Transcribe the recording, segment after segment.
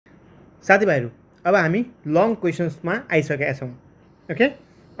साथीभाइहरु अब हामी लङ क्वेशन्समा आइसकेका छौं ओके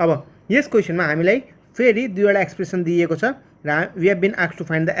अब यस क्वेशनमा हामीलाई फेरि दुईवटा एक्सप्रेसन दिएको छ र we have been asked to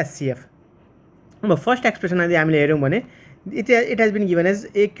find the HCF अब फर्स्ट एक्सप्रेसन यदि हामीले हेर्यौं भने it has been given as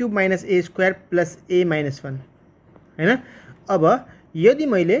a cube minus a square plus a minus 1 हैन अब यदि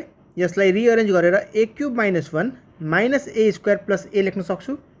मैले यसलाई रिअरेन्ज गरेर a cube minus 1 minus a square plus a लेख्न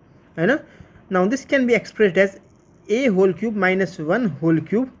सक्छु हैन now this can be expressed as a whole cube minus 1 whole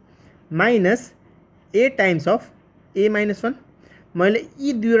cube minus a times of a minus 1 मैले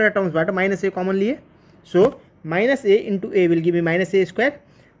यी दुईवटा टर्म्सबाट माइनस a कमन लिए so minus a into a will give me minus a square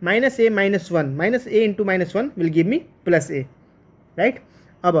minus a minus 1 minus a into minus 1 will give me plus a right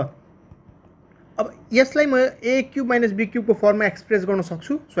अब यसलाई म a cube minus b cube को फर्ममा express गर्न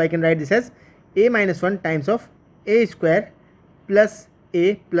सक्छु so I can write this as a minus 1 times of a square plus a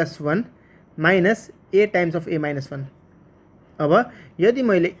plus 1 minus a times of a minus 1 अब यदि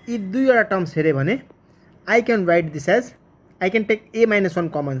मैले यी दुईवटा टर्म्स हेरे भने I can write this as I can take a minus 1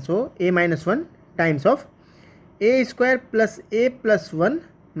 common so a minus 1 times of a square plus a plus 1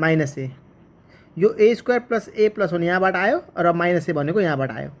 minus a यो a square plus a plus 1 यहाँबाट आयो र माइनस a भनेको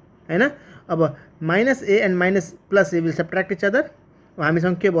यहाँबाट आयो हैन अब minus a and minus plus a will subtract each other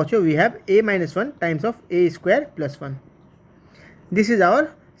हामीसँग के बच्यो we have a minus 1 times of a square plus 1 this is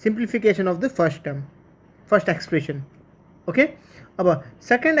our simplification of the first term first expression okay अब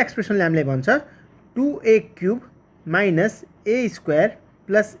second एक्सप्रेसनले हामीले भन्छ 2a cube minus a square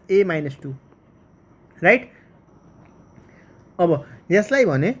plus a minus 2 right अब यसलाई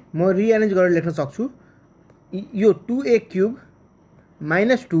भने म रिअरेन्ज गरेर लेख्न सक्छु यो 2a cube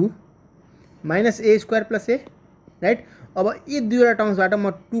minus 2 minus a square plus a right अब यी दुईवटा टर्म्सबाट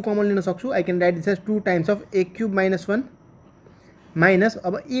म 2 कमन लिन सक्छु I can write this as 2 times of a cube minus 1 minus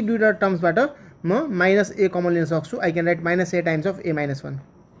अब यी दुईवटा टर्म्सबाट म माइनस a कमन लिन सक्छु I can write minus a times of a minus 1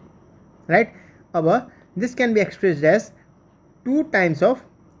 right अब this can be expressed as 2 times of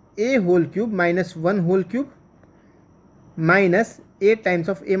a whole cube minus 1 whole cube minus a times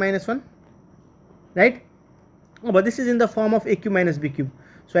of a minus 1 right अब this is in the form of a cube minus b cube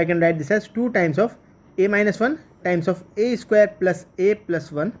so I can write this as 2 times of a minus 1 times of a square plus a plus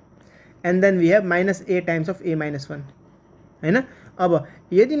 1 and then we have minus a times of a minus 1 हैन अब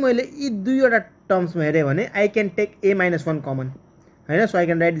यदि मैले यी दुईवटा टर्म्समा हेरेँ भने I can take a minus 1 common हैन so I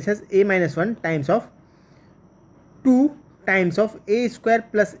can write this as a minus 1 times of 2 times of a square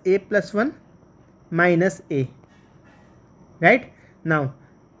plus a plus 1 minus a right now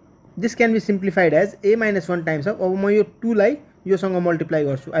this can be simplified as a minus 1 times of अब म यो 2 लाई योसँग multiply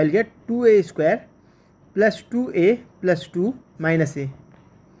गर्छु I will get 2a square plus 2a plus 2 minus a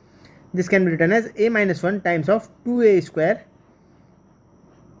this can be written as a minus 1 times of 2a square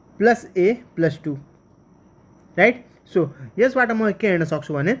plus a plus 2 right so यसबाट म के हेर्न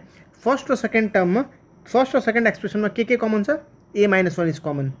सक्छु भने फर्स्ट र सेकेन्ड टर्ममा फर्स्ट र सेकेन्ड एक्सप्रेसनमा के कमन छ a माइनस 1 इज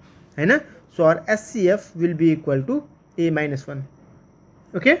कमन हैन so our HCF will be equal to a minus 1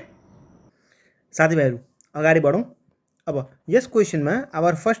 okay साथीभाइहरु अगाडि बढौं अब यस क्वेशनमा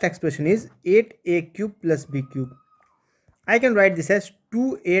our first expression is 8a cube plus b cube I can write this as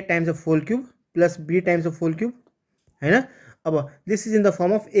 2a times of whole cube plus b times of whole cube हैन अब this is in the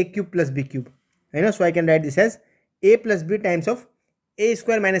form of a cube plus b cube हैन so I can write this as a plus b times of a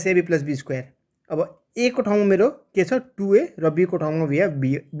square minus ab plus b square अब a को ठाउँमा मेरो के छ 2a र b को ठाउँमा we have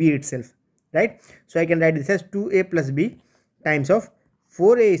b itself right so I can write this as 2a plus b times of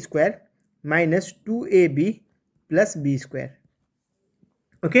 4a square minus 2ab plus b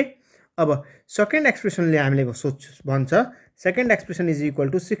square okay अब सेकेन्ड एक्सप्रेसनले हामीले भन्छ second expression is equal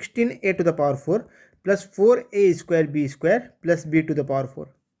to 16a to the power 4 plus 4a square b square plus b to the power 4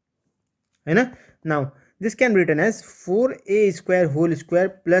 हैन now this can be written as 4a square whole square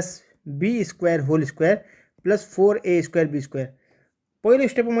plus b square whole square plus 4a square b square पहिलो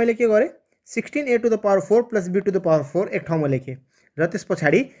स्टेपमा मैले के गरेँ 16a to the power 4 plus b to the power 4 एक ठाउँमा लेखेँ र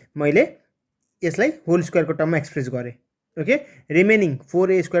त्यसपछि मैले यसलाई होल स्क्वायरको टर्ममा एक्सप्रेस गरेँ okay remaining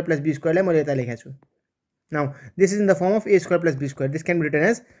 4a square plus b स्क्वायरलाई मैले यता लेखेको छु now this is in the form of a square plus b square this can be written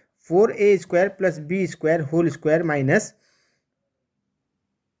as 4a square plus b square whole square minus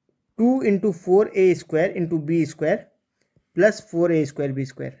 2 into 4a square into b square plus 4a square b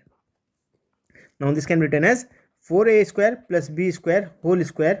square. Now this can be written as 4a square plus b square whole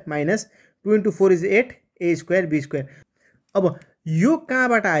square minus 2 into 4 is 8 a square b square. अब यो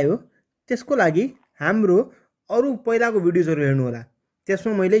कहाँबाट आयो त्यसको लागि हाम्रो अरु पहिलाको भिडियोजहरु हेर्नु होला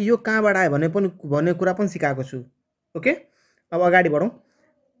त्यसमा मैले यो कहाँबाट आयो भन्ने कुरा पनि सिकाएको छु ओके अब अगाडि बढौं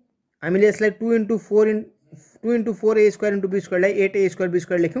हामीले यसलाई 2 into 4a square into b square लाई 8a square b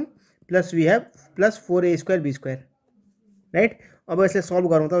square लेख्यौं plus we have plus 4a square b square right अब यसलाई सल्भ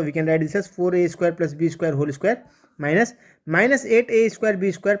गरौँ त we can write this as 4a square plus b square whole square minus 8a square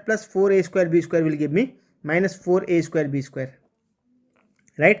b square plus 4a square b square will give me minus 4a square b square,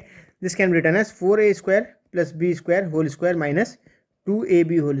 right? This can be written as 4a square plus b square whole square minus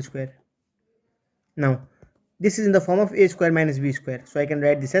 2ab whole square. Now this is in the form of a square minus b square, so I can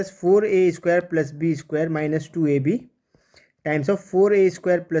write this as 4a square plus b square minus 2ab times of 4a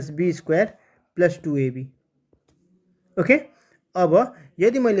square plus b square plus 2ab. Okay, अब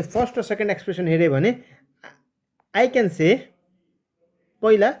यदि मैले first र second expression हेरेँ भने I can से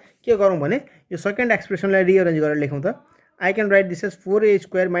पहिला के गरौँ भने यो सेकेन्ड एक्सप्रेसनलाई रिअरेन्ज गरेर लेखौँ त I can write this as 4a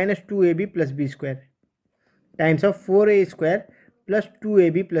square minus 2ab plus b square times of 4a square plus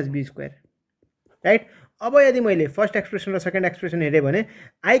 2ab plus b square, right? अब यदि मैले फर्स्ट एक्सप्रेसन र सेकेन्ड एक्सप्रेसन हेरेँ भने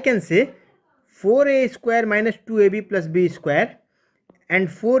I can say 4a square minus 2ab plus b square and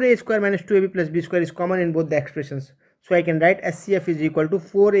 4a square minus 2ab plus b square is common in both the expressions, so I can write HCF is equal to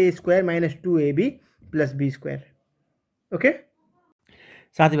 4a square minus 2ab plus b square. Okay,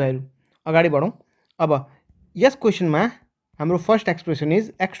 साथीभाइहरु अगाडि बढौं। अब यस क्वेशनमा हाम्रो first expression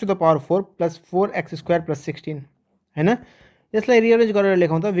is x to the power 4 plus 4x square plus 16 हैन। यसलाई रिअरेन्ज गरेर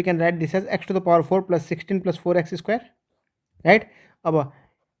लेखौं त we can write this as x to the power 4 plus 16 plus 4x square, right? अब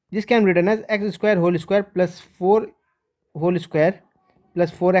this can be written as x square whole square plus 4 whole square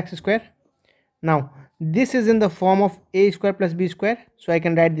plus 4x square. Now this is in the form of a square plus b square, so I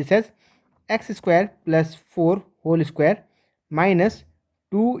can write this as x square plus 4 whole square minus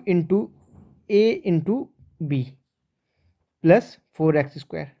 2 into a into b plus 4x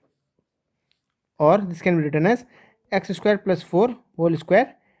square, or this can be written as x square plus 4 whole square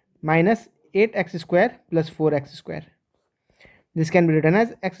minus 8x square plus 4x square. This can be written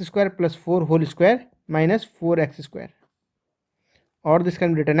as x square plus 4 whole square minus 4x square, or this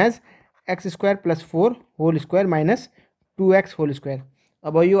can be written as x square plus 4 whole square minus 2x whole square.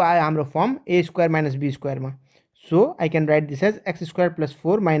 अब यो आयो हाम्रो form a square minus b square मा, so I can write this as x square plus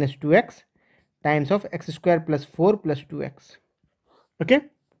 4 minus 2x times of x square plus 4 plus 2x. Okay,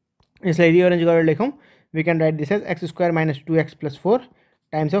 यसलाई रिअरेन्ज गरेर लेखौं we can write this as x square minus 2x plus 4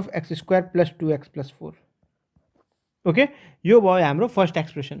 times of x square plus 2x plus 4. Okay, यो भयो हाम्रो first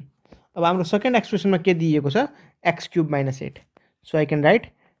expression. अब हाम्रो second एक्सप्रेसनमा के दिएको छ x cube minus 8, so I can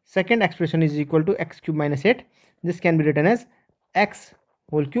write second expression is equal to x cube minus 8. This can be written as x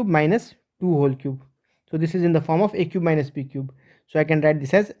whole cube minus 2 whole cube, so this is in the form of a cube minus b cube, so I can write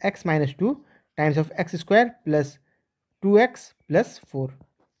this as x minus 2 times of x square plus 2x plus 4.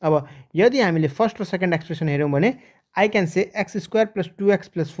 अब यदि हामीले first र second expression हेर्यौं भने I can say x square plus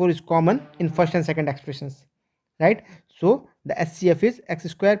 2x plus 4 is common in first and second expressions, right? So the HCF is x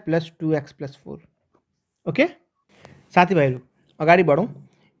square plus 2x plus 4. Okay, साथीभाइहरु अगाडि बढौं।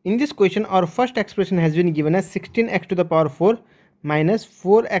 In this question our first expression has been given as 16x to the power 4 minus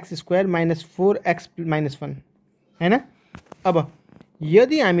 4x square minus 4x minus 1 हैन। अब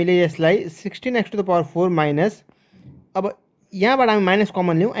यदि हामीले यसलाई 16x to the power 4 minus, अब यहाँबाट हामी minus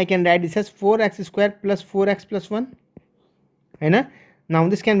common लियौं, I can write this as 4x square plus 4x plus 1 हैन। Now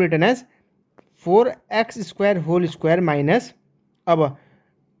this can be written as 4x square whole square minus, अब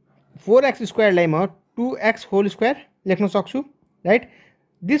 4x square लाई म 2x whole square लेख्न सक्छु, right?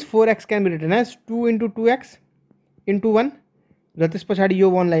 This 4x can be written as 2 into 2x into 1 र त्यसपछि यो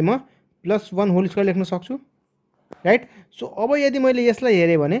 1 लाई म plus 1 whole square लेख्न सक्छु, right? So अब यदि मैले यसलाई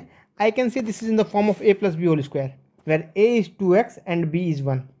हेरे भने I can say this is in the form of a plus b whole square, where a is 2x and b is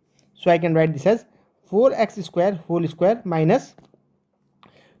 1, so I can write this as 4x square whole square minus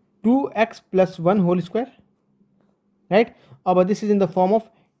 2x plus 1 whole square, right? अब this is in the form of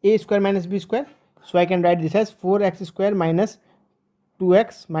a square minus b square, so I can write this as 4x square minus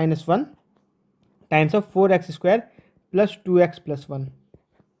 2x minus 1 times of 4x square plus 2x plus 1.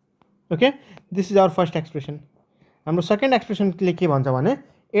 Okay, this is our first expression. हाम्रो second expression ले के भन्छ भने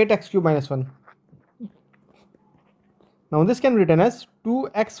 8x cube minus 1. Now this can be written as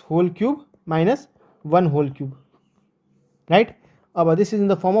 2x whole cube minus 1 whole cube, right? अब this is in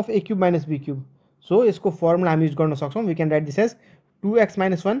the form of a cube minus b cube, so यसको formula हामी use गर्न सक्छौं। We can write this as 2x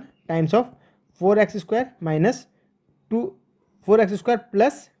minus 1 times of 4x square minus 4x square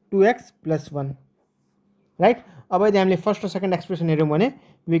plus 2x plus 1, right? अब यदि हामीले first र second expression हेर्यौं भने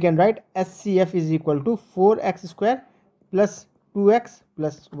we can write HCF is equal to 4x square plus 2x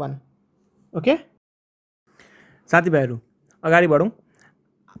plus 1. Okay, साथीभाइहरु अगाडि बढौं।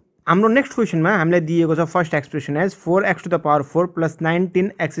 हाम्रो next क्वेशनमा हामीलाई दिएको छ first expression as 4x to the power 4 plus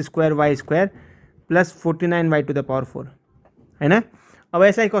 19x square y square plus 49y to the power 4 हैन। अब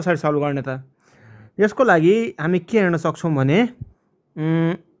यसलाई कसरी solve गर्ने त? यसको लागि हामी के हेर्न सक्छौं भने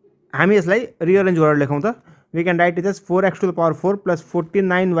हामी यसलाई रिअरेन्ज गरेर लेखौं त। we can write it as 4x to the power 4 plus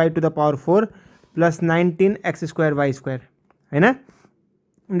 49y to the power 4 plus 19x square y square. हैन?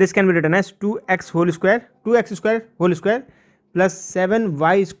 This can be written as 2x whole square whole square plus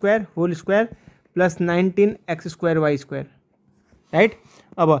 7y square whole square plus 19x square y square. Right?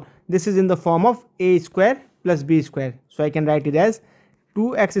 अब this is in the form of a square plus b square. So I can write it as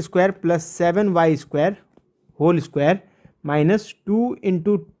 2x square plus 7y square whole square minus 2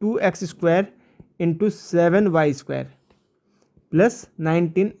 into 2x square into 7y square plus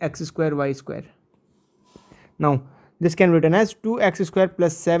 19x square y square. Now this can be written as 2x square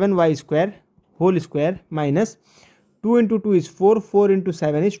plus 7y square whole square minus 2 into 2 is 4, 4 into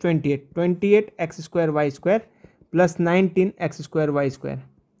 7 is 28, 28x square y square plus 19x square y square.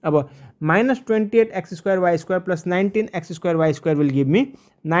 अब minus 28x square y square plus 19x square y square will give me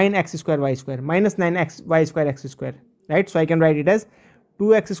 9x square y square minus 9x y square x square. Right? So I can write it as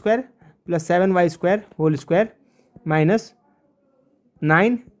 2x square plus 7y square whole square minus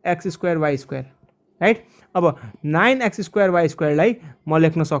 9x square y square. Right? अब 9x square y square लाई म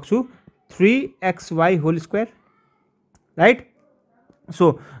लेख्न सक्छु 3xy whole square. Right?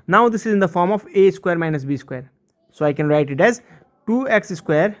 So now this is in the form of a square minus b square. So I can write it as 2x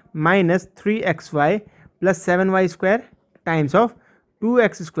square minus 3xy plus 7y square times of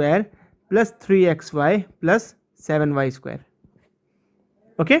 2x square plus 3xy plus 7y square.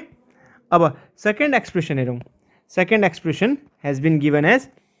 Okay? अब second expression हेरौं. Second expression has been given as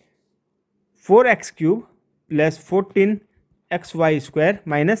 4x cube plus 14xy square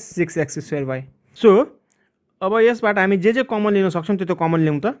minus 6x square y. So अब यसबाट हामी जे common लिन सक्छौं त्यो त कमन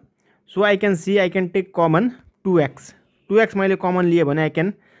ल्याउँ त. So I can see I can take common 2x. 2x मैले कमन लिए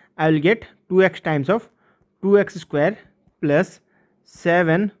भने I will get 2x times of 2x square plus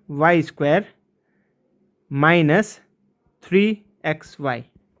 7y square minus 3xy.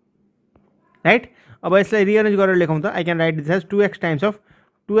 Right? अब यसलाई rearrange गरेर लेखौं त. I can write this as 2x times of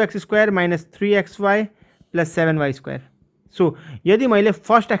 2x square minus 3xy plus 7y square. So यदि मैले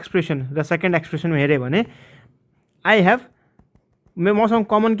first expression र second expression हेरे भने I have मसँग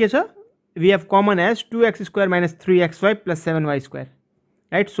common के छ? We have common as 2x square minus 3xy plus 7y square.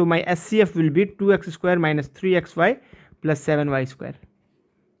 Right? So my HCF will be 2x square minus 3xy plus 7y square.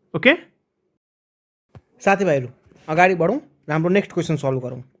 Okay? साथीभाइहरु अगाडि बढौं र हाम्रो next question solve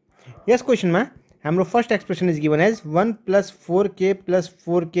गरौं. यस क्वेशनमा हाम्रो first expression is given as 1 plus 4k plus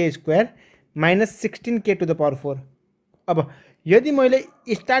 4k square minus 16k to the power 4. अब यदि मैले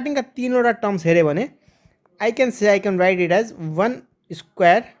starting का तीनवटा टर्म्स हेरे भने I can write it as 1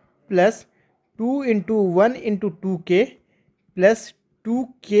 square plus 2 into 1 into 2k plus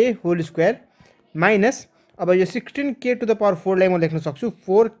 2k whole square minus अब यो 16k to the power 4 लाई म लेख्न सक्छु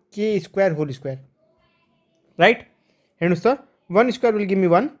 4k square whole square. Right? हेर्नुस् त 1 square will give me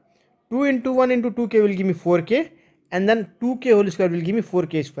 1, 2 into 1 into 2k will give me 4k, and then 2k whole square will give me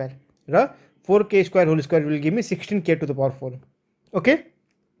 4k square. Ra 4k square whole square will give me 16k to the power 4. Okay?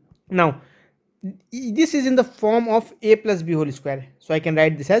 Now this is in the form of a plus b whole square. So I can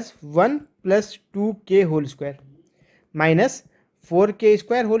write this as 1 plus 2k whole square minus 4k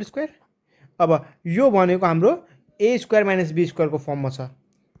square whole square. अब यो भनेको हाम्रो a square minus b square को फर्ममा छ.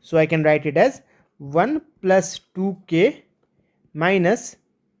 So I can write it as 1 plus 2k minus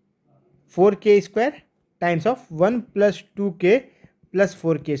 4k square times of 1 plus 2k plus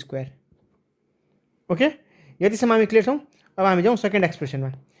 4k square. Okay? यतिसम्म हामी clear छौं. अब हामी जाउँ second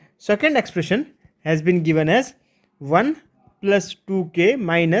एक्सप्रेसनमा. Second expression has been given as 1 plus 2k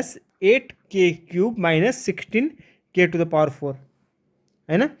minus 8k cube minus 16k to the power 4.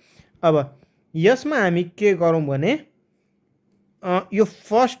 हैन? अब यसमा हामी के गरौँ भने यो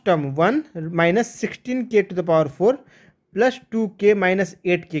first term 1 minus 16k to the power 4 plus 2k minus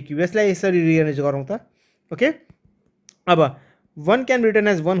 8k cube यसलाई यसरी रिअरेन्ज गरौँ त. ओके? अब 1 can be written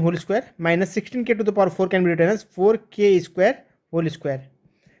as 1 whole square minus 16k to the power 4 can be written as 4k square whole square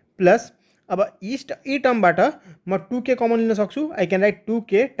plus अब ई टर्मबाट म 2k common लिन सक्छु. I can write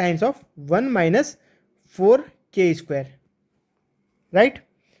 2k times of 1 minus 4k square. Right?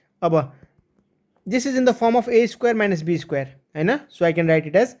 अब this is in the form of a square minus b square. हैन? So I can write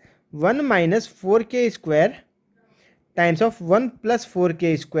it as 1 minus 4k square times of 1 plus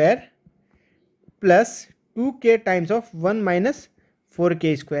 4k square plus 2k times of 1 minus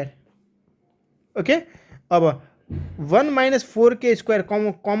 4k square. Okay? अब 1 minus 4k square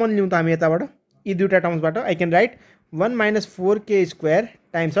common लिउँ त हामी यताबाट यी दुईटा टर्म्सबाट. I can write 1 minus 4k square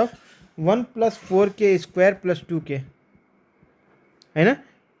times of 1 plus 4k square plus 2k. हैन?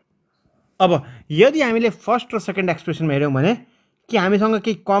 अब यदि हामीले फर्स्ट र सेकेन्ड एक्सप्रेसनमा हेर्यौं भने के हामीसँग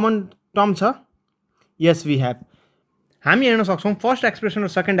केही कमन टर्म छ? Yes, we have. हामी हेर्न सक्छौं फर्स्ट एक्सप्रेसन र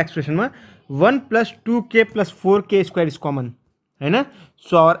second एक्सप्रेसनमा 1 + 2k + 4k square is common हैन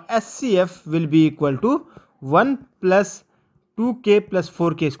so our HCF will be equal to 1 + 2k +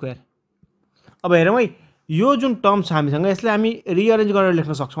 4k square अब हेरौँ है यो जुन टर्म छ हामीसँग यसलाई हामी रिअरेन्ज गरेर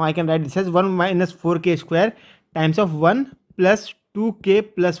लेख्न सक्छौं I can write this as 1 - 4k square times of 1 + 2k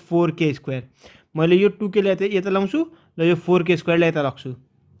 + 4k square मैले यो 2k लाई यता ल्याउँछु र यो 4k स्क्वायर लाई यता राख्छु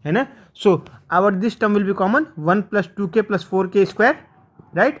हैन so our this term will be common 1 + 2k + 4k square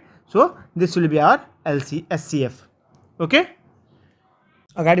right so this will be our HCF okay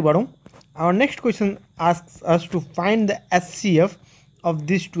अगाडि बढौं our next question asks us to find the HCF of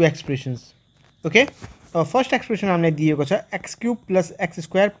these two expressions okay first expression हामीलाई दिएको छ x³ +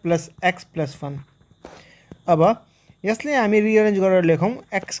 x² + x + 1 अब यसले हामी रिअरेन्ज गरेर लेखौं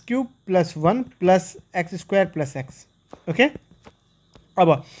x³ + 1 + x² + x okay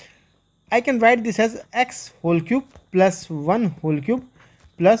अब I can write this as x³ + 1 whole cube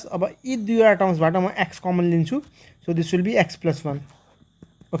plus अब यी दुईवटा टर्म्सबाट म x कमन लिन्छु so this will be x + 1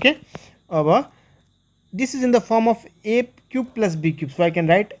 okay अब this is in the form of a³ + b³ so I can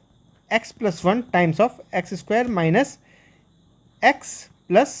write x + 1 times of x² minus x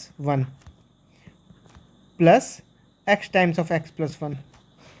 + 1 plus x times of x + 1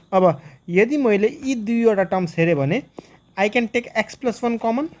 अब यदि मैले यी दुईवटा terms हेरे भने I can take x + 1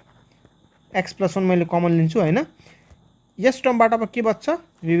 common x + 1 मैले common लिन्छु हैन यस टर्मबाट अब के बच्छ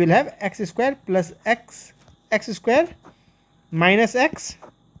we will have x² plus x² minus x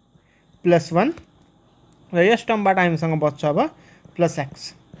plus 1 र यस टर्मबाट हामीसँग बच्छ अब प्लस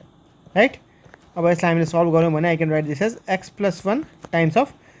x राइट अब यसलाई हामीले सल्भ गर्यौं भने I can write this as x + 1 times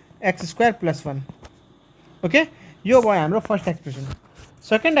of x² + 1 okay यो भयो हाम्रो फर्स्ट एक्सप्रेसन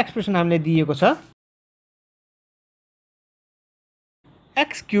सेकेन्ड एक्सप्रेसन हामीले दिएको छ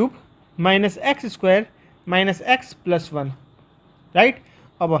x³ - x² - x + 1 राइट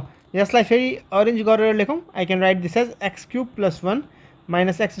अब यसलाई फेरि अरेन्ज गरेर लेखौं I can write this as x³ + 1 -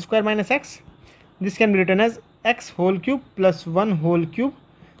 x² - x this can be written as x whole cube plus 1 whole cube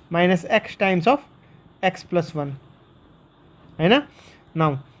minus x times of x plus 1 हैन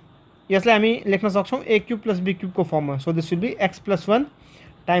now यसलाई हामी लेख्न सक्छौं a³ plus b³ को फर्ममा so this will be x plus 1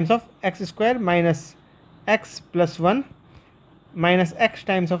 times of x² minus x plus 1 minus x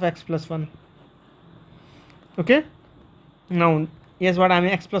times of x plus 1 okay now यसबाट हामी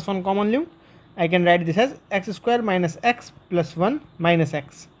x plus 1 common लियौं I can write this as x² minus x plus 1 minus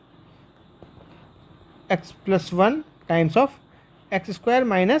x plus 1 times of x²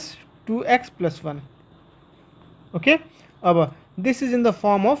 minus 2x plus 1 okay अब this is in the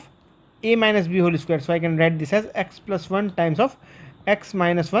form of a minus b whole square so I can write this as x plus 1 times of x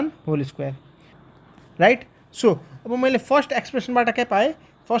minus 1 whole square right so अब मैले first एक्सप्रेसनबाट के पाए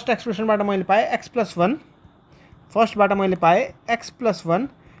first एक्सप्रेसनबाट मैले पाए x plus 1 फर्स्टबाट मैले पाए x plus 1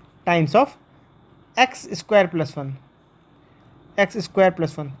 times of x² plus 1 x²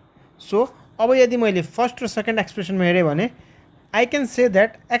 plus 1 so अब यदि मैले फर्स्ट र सेकेन्ड एक्सप्रेसनमा हेरे भने I can say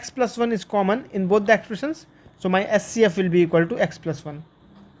that x plus 1 is common in both the expressions so my HCF will be equal to x plus 1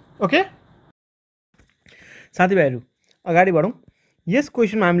 okay साथीभाइहरु अगाडि बढौं यस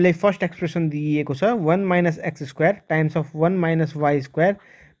क्वेशनमा हामीले first expression दिएको छ 1 - x² times of 1 - y²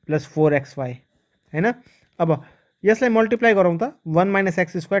 plus 4xy हैन अब यसलाई multiply गरौँ त 1 -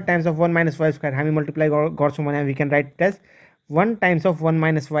 x² times of 1 - y² हामी मल्टिप्लाई गर्छौं भने we can write it as 1 times of 1 -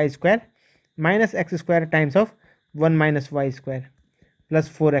 y² minus x² times of 1 - y² plus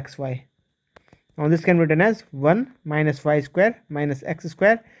 4xy. Now this can be written as 1 - y² minus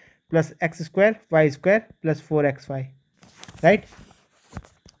x² plus x² y² plus 4xy. Right?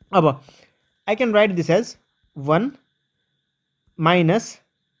 Now I can write this as 1 minus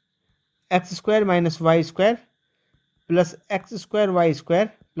x² minus y² plus x² y²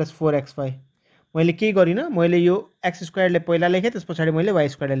 plus 4xy. मैले के गरिन मैले यो x² ले पहिला लेखे त्यसपछि मैले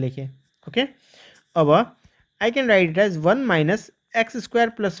y² ले लेखे okay अब I can write it as 1 minus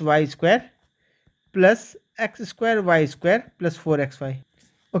x² plus y² plus x² y² plus 4xy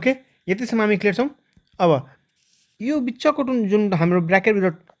okay यतिसम्म हामी क्लियर छौं अब यो बिचको जुन हाम्रो ब्र्याकेट भित्र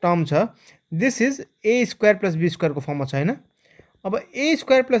टर्म छ this is a² plus b² को फर्ममा छ हैन अब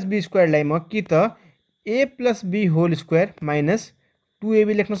a² plus b² लाई म कि त a plus b whole square minus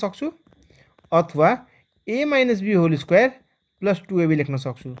 2ab लेख्न सक्छु अथवा a minus b whole square plus 2ab लेख्न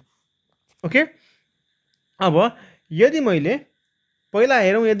सक्छु ओके अब यदि मैले पहिला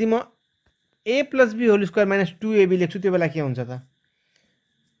हेरौं यदि म a plus b whole square minus 2ab लेख्छु त्यो बेला के हुन्छ त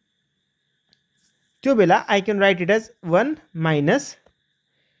त्यो बेला I can write it as 1 minus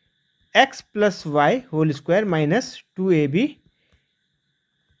x plus y whole square minus 2ab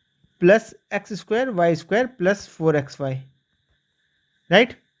plus x square y square plus 4xy,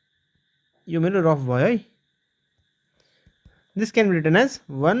 right? यो मेरो रफ भयो है. This can be written as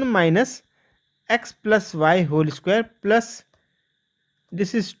 1 minus x plus y whole square plus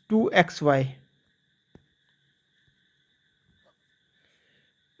this is 2xy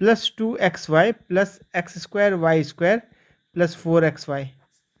plus 2xy plus x square y square plus 4xy.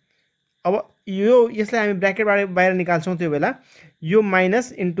 अब यो यसलाई हामी ब्र्याकेटबाट बाहिर निकाल्छौं त्यो बेला यो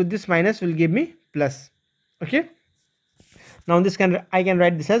minus into this minus will give me plus. Okay, now this I can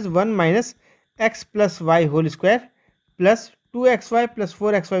write this as 1 minus x plus y whole square plus 2xy plus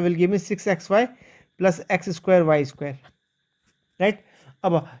 4xy will give me 6xy plus x square y square, right?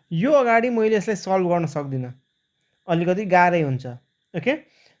 अब यो अगाडि मैले यसलाई solve गर्न सक्दिनँ, अलिकति गाह्रै हुन्छ. ओके,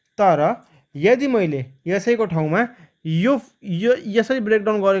 तर यदि मैले यसैको ठाउँमा यो यसरी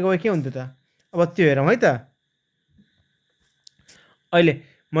ब्रेकडाउन गरेको भए के हुन्थ्यो त? अब त्यो हेरौँ है त. अहिले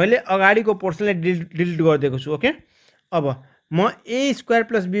मैले अगाडिको पोर्सनलाई डिलिट गरिदिएको छु. ओके, अब म a स्क्वायर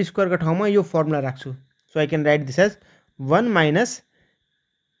प्लस b स्क्वायरको ठाउँमा यो फर्मुला राख्छु. So I can write this as 1 minus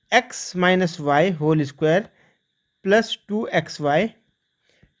x minus y whole square plus 2xy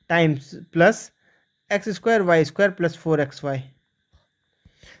times plus x square y square plus 4xy.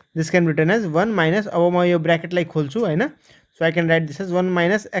 This can be written as 1 minus, अब म यो ब्र्याकेटलाई खोल्छु हैन. So I can write this as 1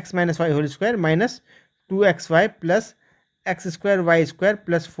 minus x minus y whole square minus 2xy plus x square y square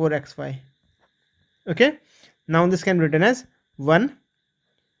plus 4xy. Okay, now this can be written as 1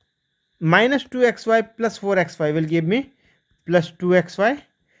 minus 2xy plus 4xy will give me plus 2xy,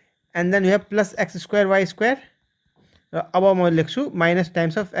 and then we have plus x square y square. अब म लेख्छु minus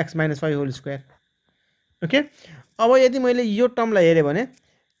times of x minus y whole square. Okay, अब यदि मैले यो टर्मलाई हेरे भने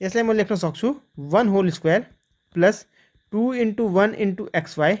यसलाई म लेख्न सक्छु 1 whole square plus 2 into 1 into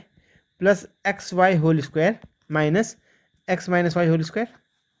xy plus xy whole square minus x minus y whole square.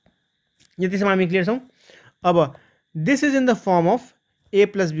 यतिसम्म हामी क्लियर छौं. अब this is in the form of a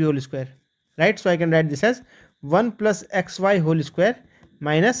plus b whole square, right? So I can write this as 1 plus xy whole square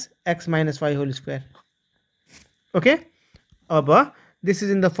minus x minus y whole square. Okay, अब this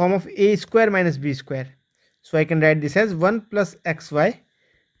is in the form of a square minus b square. So I can write this as 1 plus xy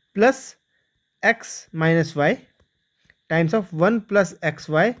plus x minus y times of 1 plus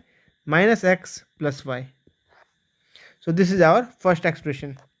xy minus x plus y. So this is our first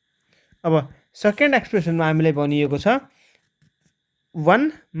expression. अब second expression मा हामीलाई भनिएको छ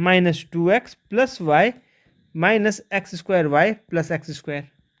 1 minus 2x plus y minus x square y plus x square.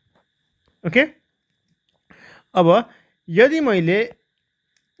 Okay, अब यदि मैले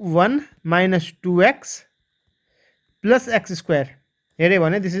 1 minus 2x plus x square हेरे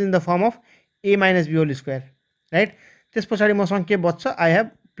भने this is in the form of a minus b whole square, right? त्यस पछाडी मसँग के बच्छ? I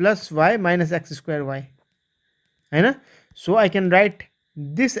have plus y minus x square y, हैन? So I can write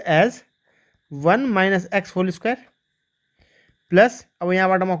this as 1 minus x whole square plus, अब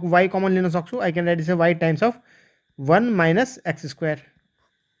यहाँबाट म y common लिन सक्छु. I can write this as y times of 1 minus x square,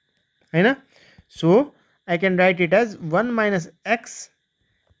 हैन? So I can write it as 1 minus x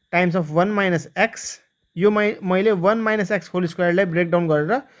times of 1 minus x. यो मैले 1 minus x whole square लाई brake down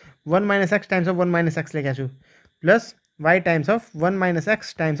गरेर 1 minus x times of 1 minus x लेखेको छु plus y times of 1 minus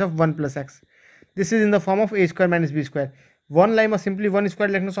x times of 1 plus x. This is in the form of a square minus b square. 1 लाई म simply 1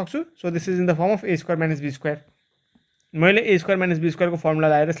 square लेख्न सक्छु. So this is in the form of a square minus b square. मैले a square minus b square को formula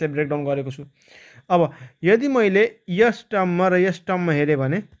लगाएर यसलाई brake down गरेको छु. अब यदि मैले यस टर्ममा र यस टर्ममा हेरे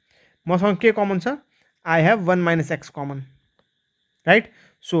भने मसँग के कमन छ? I have 1 minus x common, right?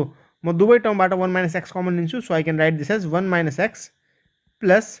 So म दुवै टर्मबाट 1 minus x कमन लिन्छु. So I can write this as 1 minus x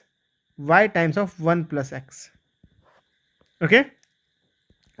plus y times of 1 plus x. Okay,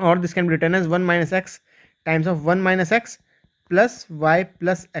 or this can be written as 1 minus x times of 1 minus x plus y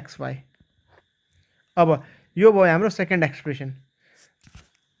plus xy. अब यो भयो हाम्रो second expression.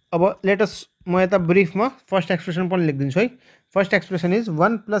 अब let us म यता ब्रिफमा first expression पनि लेखिदिन्छु है. First expression is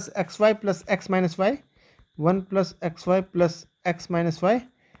 1 plus xy plus x minus y, 1 plus xy plus x minus y,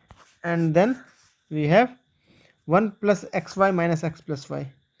 and then we have 1 plus xy minus x plus y,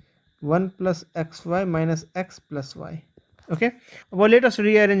 1 plus xy minus x plus y. Okay, well, let us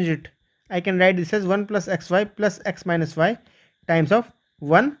rearrange it. I can write this as 1 plus xy plus x minus y times of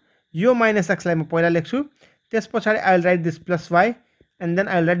 1 यो minus x लाई म पहिला लेख्छु. त्यस पछाडी I will write this plus y and then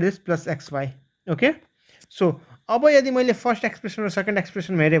I will write this plus xy. Okay, so अब यदि मैले फर्स्ट एक्सप्रेसन र सेकेन्ड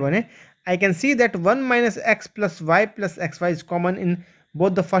एक्सप्रेसन हेरे भने I can see that 1 minus x plus y plus xy is common in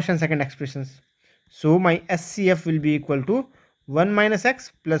both the first and second expressions. So my HCF will be equal to 1 minus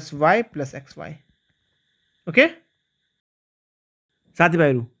x plus y plus xy. Okay,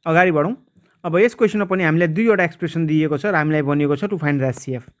 साथीभाइहरु अगाडि बढौं. अब यस क्वेशनमा पनि हामीलाई दुईवटा expression दिएको छ र हामीलाई भनिएको छ टु फाइन्ड द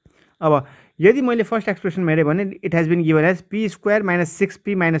HCF. अब यदि मैले फर्स्ट एक्सप्रेसन हेरेँ भने it has been given as P square minus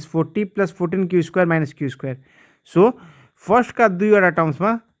 6p minus 40 plus 14q square minus q square. So फर्स्टका दुईवटा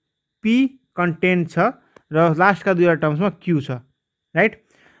टर्म्समा p कन्टेन्ट छ र लास्टका दुईवटा टर्म्समा q छ, right.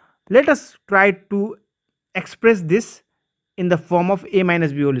 Let us try to express this in the form of a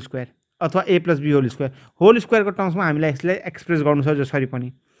minus b whole square अथवा a plus b whole square. Whole स्क्वायरको टर्म्समा हामीलाई यसलाई express गर्नु छ जसरी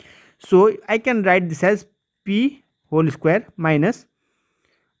पनि. So I can write this as p whole square minus,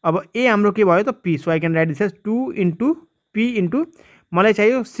 अब a हाम्रो के भयो त p. So I can write this as 2 into p into मलाई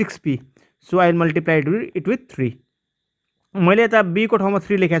चाहियो 6p. So I will multiply it with 3. मैले यता b को ठाउँमा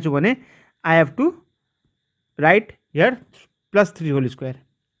 3 लेखेको छु भने I have to right here plus 3 whole square,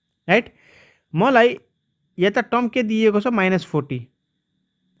 right. मलाई यता टर्म के दिएको छ माइनस 40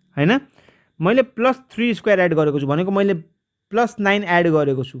 हैन. मैले प्लस 3 स्क्वायर एड गरेको छु भनेको मैले प्लस 9 एड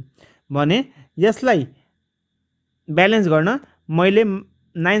गरेको छु भने यसलाई ब्यालेन्स गर्न मैले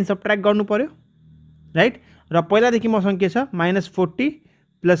 9 सब्ट्र्याक्ट गर्नु पर्यो, राइट. र पहिलादेखि मसँग के छ minus 40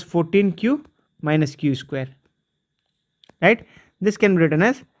 plus 14q minus q square, right. This can be written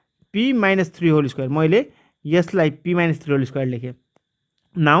as p minus 3 whole square. मैले यसलाई p minus 3 whole square लेखेँ.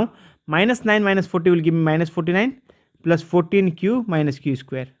 Now minus 9 minus 40 will give me minus 49 plus 14q minus q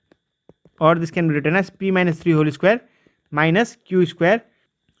square, or this can be written as p minus 3 whole square minus q square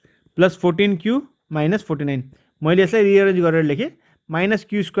plus 14q minus 49. मैले यसलाई रिअरेन्ज गरेर लेखेँ. Minus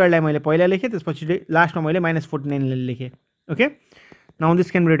q स्क्वायरलाई मैले पहिला लेखेँ, त्यसपछि लास्टमा मैले minus 49 लेखेँ. Okay. Now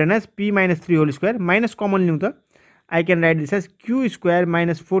this can be written as p minus 3 whole square minus common लिउँ त I can write this as q square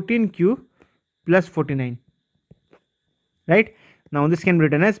minus 14q plus 49, right. Now this can be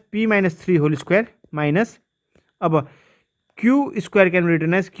written as p minus 3 whole square minus, अब q square can be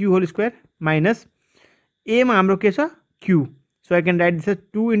written as q whole square minus a मा हाम्रो के छ q. So I can write this as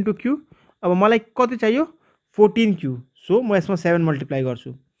 2 into q. अब मलाई कति चाहियो 14q. So म यसमा 7 मल्टिप्लाई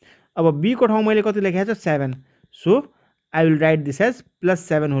गर्छु. अब b को ठाउँ मैले कति लेखेको छ 7. So I will write this as plus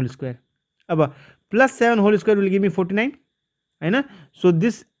 7 whole square. अब plus 7 whole square will give me 49 हैन. So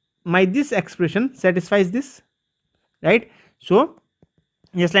this expression satisfies this, right. So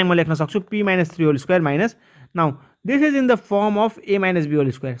यसलाई म लेख्न सक्छु p minus 3 whole square minus, now this is in the form of a minus b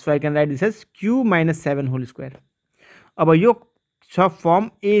whole square. So I can write this as q minus 7 whole square. अब यो छ form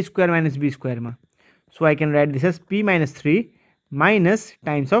a square minus b square मा. So I can write this as p minus 3 minus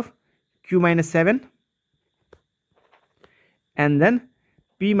times of q minus 7 and then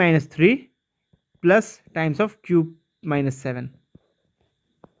p minus 3 plus times of q minus 7.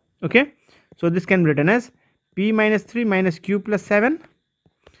 Okay. So this can be written as p minus 3 minus q plus 7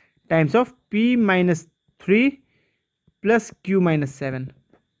 times of p minus 3 plus q minus 7.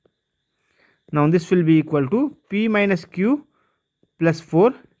 Now this will be equal to p minus q plus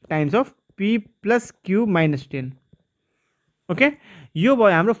 4 times of p plus q minus 10. Okay, यो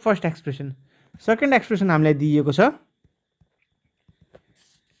भयो हाम्रो first expression. Second expression हामीलाई दिएको छ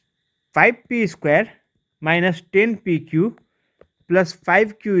 5p square minus 10pq plus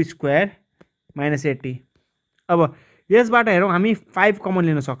 5q square minus 80. अब यसबाट हेरौँ हामी 5 कमन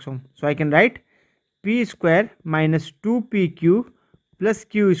लिन सक्छौँ. So I can write p square minus 2pq plus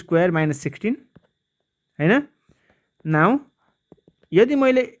q square minus 16 हैन. नाउ यदि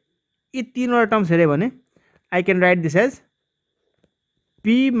मैले यी तीनवटा टर्म्स हेरेँ भने I can write this as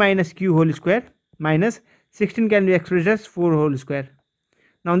p minus q whole square minus 16 can be expressed as 4 whole square.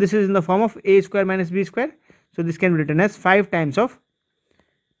 Now this is in the form of a square minus b square. So this can be written as 5 times of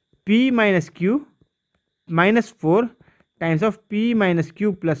p minus q minus 4 times of p minus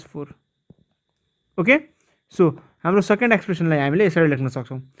q plus 4. Okay. So हाम्रो second एक्सप्रेसनलाई हामीले यसरी लेख्न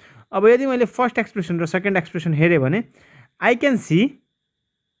सक्छौँ. अब यदि मैले first expression र second expression हेरेँ भने आई क्यान सी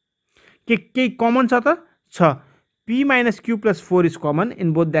के केही कमन छ त छ. p minus q plus 4 is common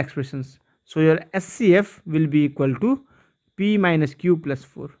in both the expressions. So your HCF will be equal to p minus q plus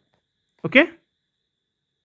 4. Okay.